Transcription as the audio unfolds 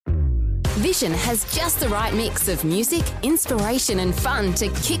Vision has just the right mix of music, inspiration and fun to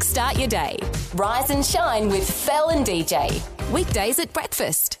kickstart your day. Rise and shine with Fel and DJ. Weekdays at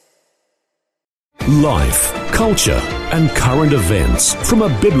breakfast. Life, culture and current events from a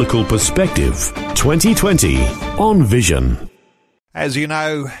biblical perspective. 2020 on Vision. As you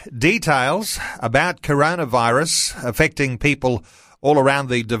know, details about coronavirus affecting people all around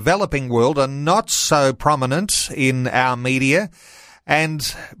the developing world are not so prominent in our media,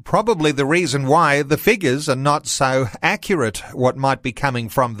 and probably the reason why the figures are not so accurate, what might be coming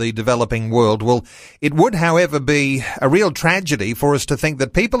from the developing world. Well, it would, however, be a real tragedy for us to think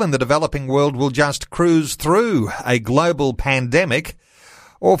that people in the developing world will just cruise through a global pandemic,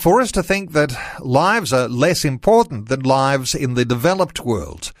 or for us to think that lives are less important than lives in the developed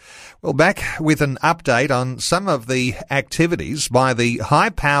world. Well, back with an update on some of the activities by the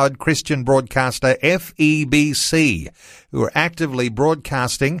high-powered Christian broadcaster FEBC, who are actively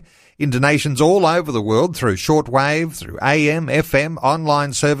broadcasting into nations all over the world through shortwave, through AM, FM,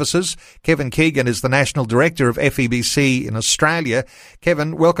 online services. Kevin Keegan is the National Director of FEBC in Australia.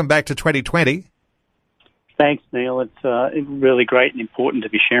 Kevin, welcome back to 2020. Thanks, Neil. It's really great and important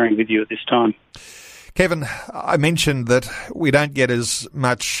to be sharing with you at this time. Kevin, I mentioned that we don't get as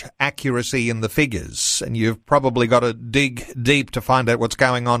much accuracy in the figures, and you've probably got to dig deep to find out what's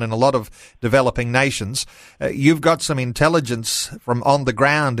going on in a lot of developing nations. You've got some intelligence from on the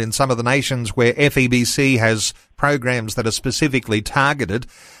ground in some of the nations where FEBC has programs that are specifically targeted.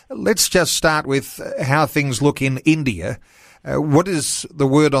 Let's just start with how things look in India. What is the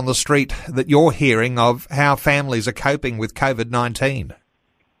word on the street that you're hearing of how families are coping with COVID-19?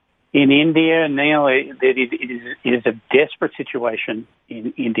 In India, Neil, it is a desperate situation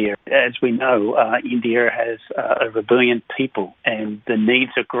in India. As we know, India has over 1 billion people, and the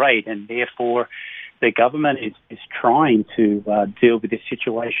needs are great, and therefore the government is trying to deal with this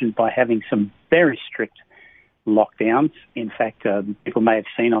situation by having some very strict lockdowns. In fact, people may have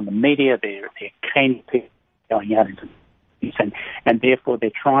seen on the media they're caning people going out into this, and therefore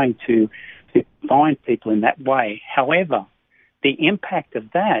they're trying to find people in that way. However, the impact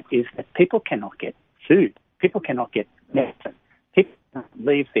of that is that people cannot get food. People cannot get medicine. People cannot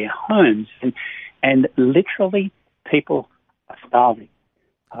leave their homes. And literally, people are starving.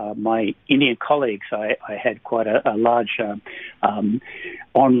 My Indian colleagues, I had quite a large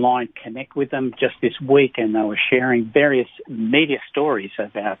online connect with them just this week, and they were sharing various media stories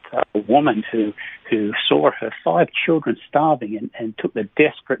about a woman who saw her 5 children starving and took the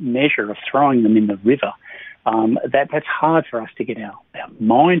desperate measure of throwing them in the river. That's hard for us to get our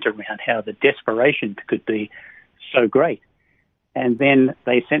mind around, how the desperation could be so great. And then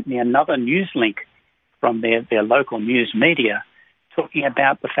they sent me another news link from their local news media talking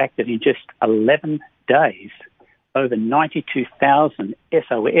about the fact that in just 11 days, over 92,000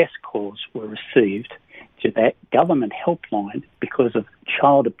 SOS calls were received to that government helpline because of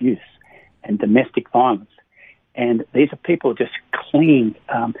child abuse and domestic violence. And these are people just clinging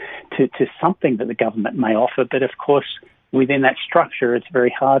to something that the government may offer. But, of course, within that structure, it's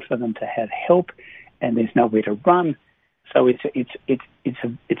very hard for them to have help, and there's nowhere to run. So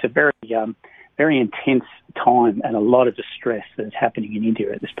it's a very very intense time and a lot of distress that is happening in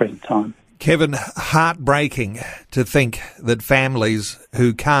India at this present time. Kevin, heartbreaking to think that families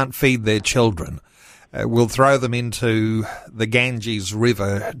who can't feed their children will throw them into the Ganges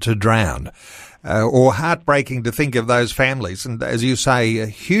River to drown. Or heartbreaking to think of those families, and as you say, a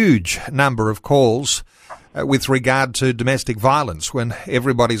huge number of calls with regard to domestic violence when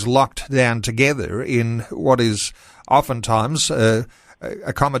everybody's locked down together in what is oftentimes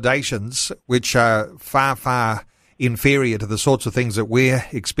accommodations which are far, far inferior to the sorts of things that we're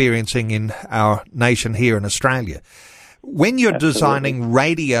experiencing in our nation here in Australia. When you're designing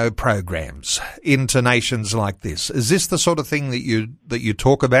radio programs into nations like this, is this the sort of thing that you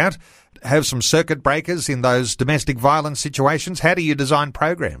talk about? Have some circuit breakers in those domestic violence situations? How do you design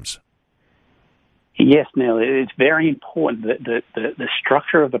programs? Yes, Neil, it's very important that the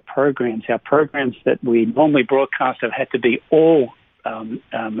structure of the programs, our programs that we normally broadcast, have had to be all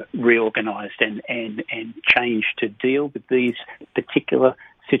reorganised and changed to deal with these particular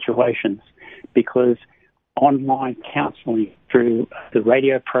situations, because online counselling through the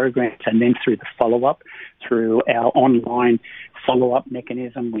radio programs and then through the follow-up, through our online follow-up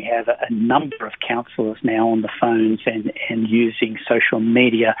mechanism. We have a number of counsellors now on the phones and using social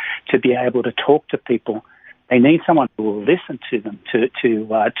media to be able to talk to people. They need someone who will listen to them, to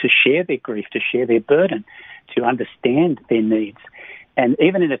share their grief, to share their burden, to understand their needs. And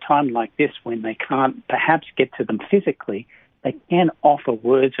even in a time like this, when they can't perhaps get to them physically, they can offer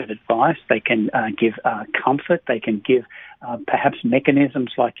words of advice. They can give comfort. They can give perhaps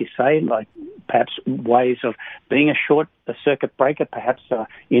mechanisms, like you say, like perhaps ways of being a circuit breaker, perhaps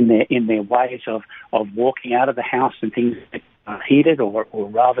in their ways of walking out of the house and things that are heated, or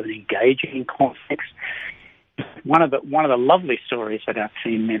rather than engaging in conflicts. One of the lovely stories that our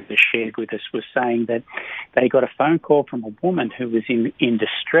team members shared with us was saying that they got a phone call from a woman who was in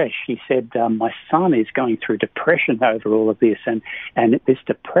distress. She said, my son is going through depression over all of this, and this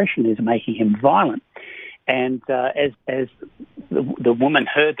depression is making him violent. And as the woman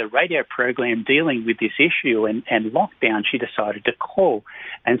heard the radio program dealing with this issue and lockdown, she decided to call.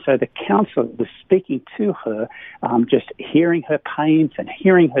 And so the counsellor was speaking to her, just hearing her pains and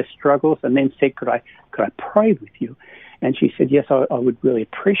hearing her struggles, and then said, could I pray with you? And she said, yes, I would really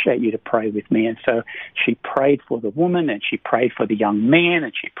appreciate you to pray with me. And so she prayed for the woman, and she prayed for the young man,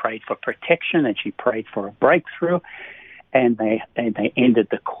 and she prayed for protection, and she prayed for a breakthrough. And they ended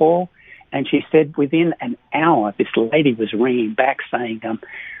the call. And she said within an hour, this lady was ringing back saying,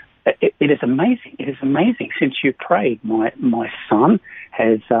 it is amazing. It is amazing. Since you prayed, my son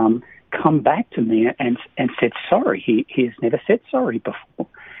has come back to me and said sorry. He has never said sorry before.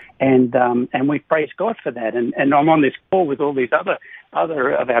 And we praise God for that. And I'm on this call with all these other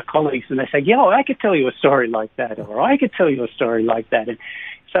of our colleagues, and they say, yeah, I could tell you a story like that, or I could tell you a story like that. And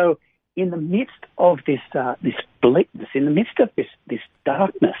so in the midst of this bleakness, in the midst of this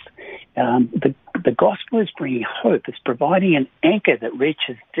darkness, the gospel is bringing hope. It's providing an anchor that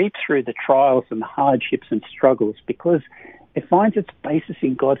reaches deep through the trials and the hardships and struggles, because it finds its basis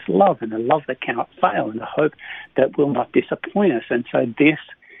in God's love, and the love that cannot fail, and the hope that will not disappoint us. And so this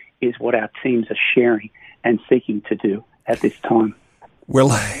is what our teams are sharing and seeking to do at this time. Well,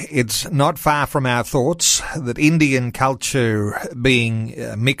 it's not far from our thoughts that Indian culture, being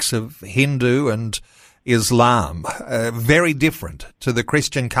a mix of Hindu and Islam, very different to the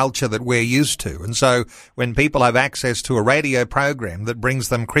Christian culture that we're used to. And so when people have access to a radio program that brings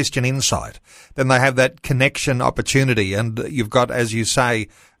them Christian insight, then they have that connection opportunity. And you've got, as you say,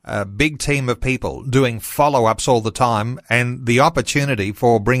 a big team of people doing follow-ups all the time, and the opportunity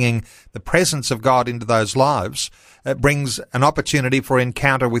for bringing the presence of God into those lives brings an opportunity for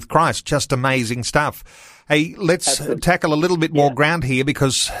encounter with Christ. Just amazing stuff. Hey, let's tackle a little bit more ground here,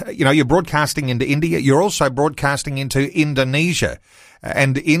 because, you're broadcasting into India. You're also broadcasting into Indonesia,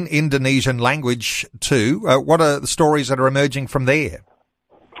 and in Indonesian language too. What are the stories that are emerging from there?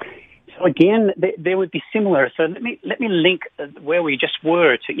 So again, there would be similar. So let me link where we just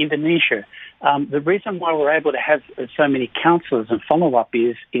were to Indonesia. The reason why we're able to have so many counsellors and follow-up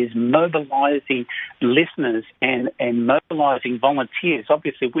is mobilising listeners and mobilising volunteers.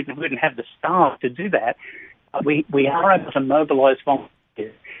 Obviously, we wouldn't have the staff to do that. We are able to mobilise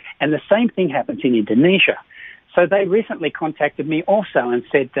volunteers. And the same thing happens in Indonesia. So they recently contacted me also and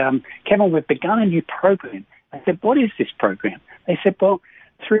said, Kevin, we've begun a new program. I said, what is this program? They said, well,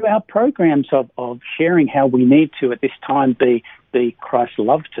 through our programs of sharing how we need to at this time be Christ's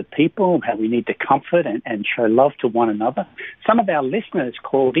love to people, how we need to comfort and show love to one another, some of our listeners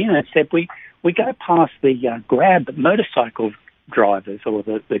called in and said, we go past the Grab motorcycle drivers or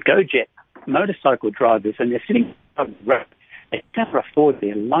the GoJet motorcycle drivers, and they're sitting on the road. They cannot afford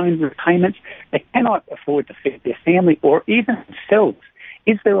their loan repayments. They cannot afford to feed their family or even themselves.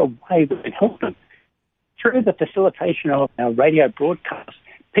 Is there a way we can help them? Through the facilitation of our radio broadcast,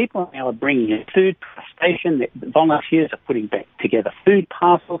 people now are bringing in food to the station. The volunteers are putting back together food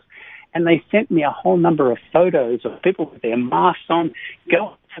parcels, and they sent me a whole number of photos of people with their masks on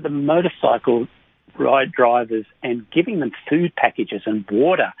going to the motorcycle ride drivers and giving them food packages and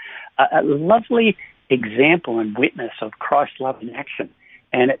water. A lovely example and witness of Christ's love in action,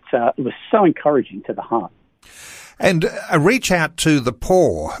 and it was so encouraging to the heart. And a reach out to the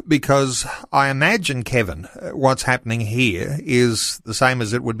poor, because I imagine, Kevin, what's happening here is the same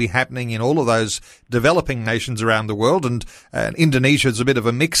as it would be happening in all of those developing nations around the world, and Indonesia is a bit of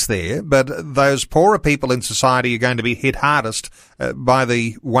a mix there, but those poorer people in society are going to be hit hardest by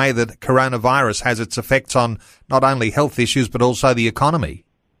the way that coronavirus has its effects on not only health issues but also the economy.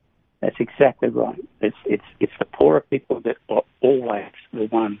 That's exactly right. It's the poorer people that are always the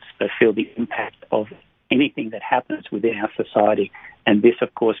ones that feel the impact of anything that happens within our society, and this,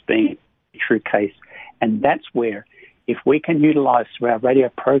 of course, being a true case. And that's where, if we can utilise through our radio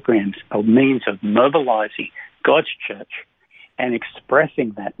programs a means of mobilising God's church and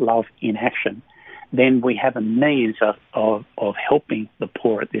expressing that love in action, then we have a means of helping the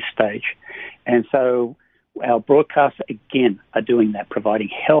poor at this stage. And so our broadcasts, again, are doing that, providing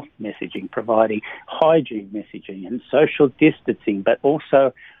health messaging, providing hygiene messaging and social distancing, but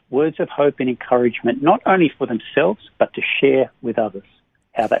also words of hope and encouragement, not only for themselves, but to share with others,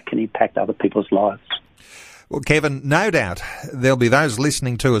 how that can impact other people's lives. Well, Kevin, no doubt there'll be those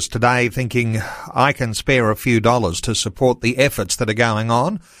listening to us today thinking, I can spare a few dollars to support the efforts that are going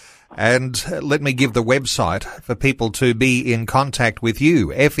on. And let me give the website for people to be in contact with you.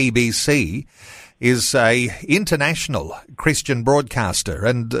 FEBC is a international Christian broadcaster,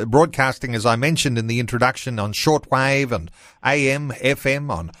 and broadcasting, as I mentioned in the introduction, on shortwave and AM,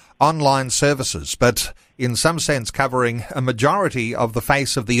 FM, on online services, but in some sense covering a majority of the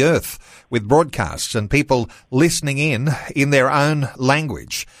face of the earth with broadcasts and people listening in their own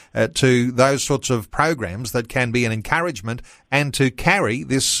language to those sorts of programs that can be an encouragement and to carry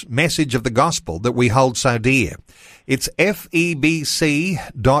this message of the gospel that we hold so dear. It's febc.org.au,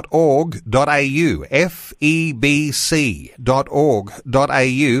 febc.org.au.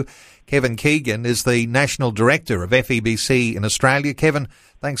 Kevin Keegan is the National Director of FEBC in Australia. Kevin,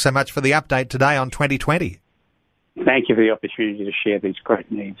 thanks so much for the update today on 2020. Thank you for the opportunity to share these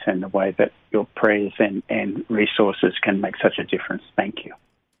great needs and the way that your prayers and resources can make such a difference. Thank you.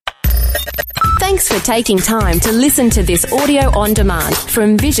 Thanks for taking time to listen to this audio on demand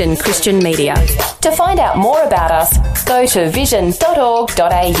from Vision Christian Media. To find out more about us, go to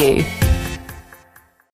vision.org.au.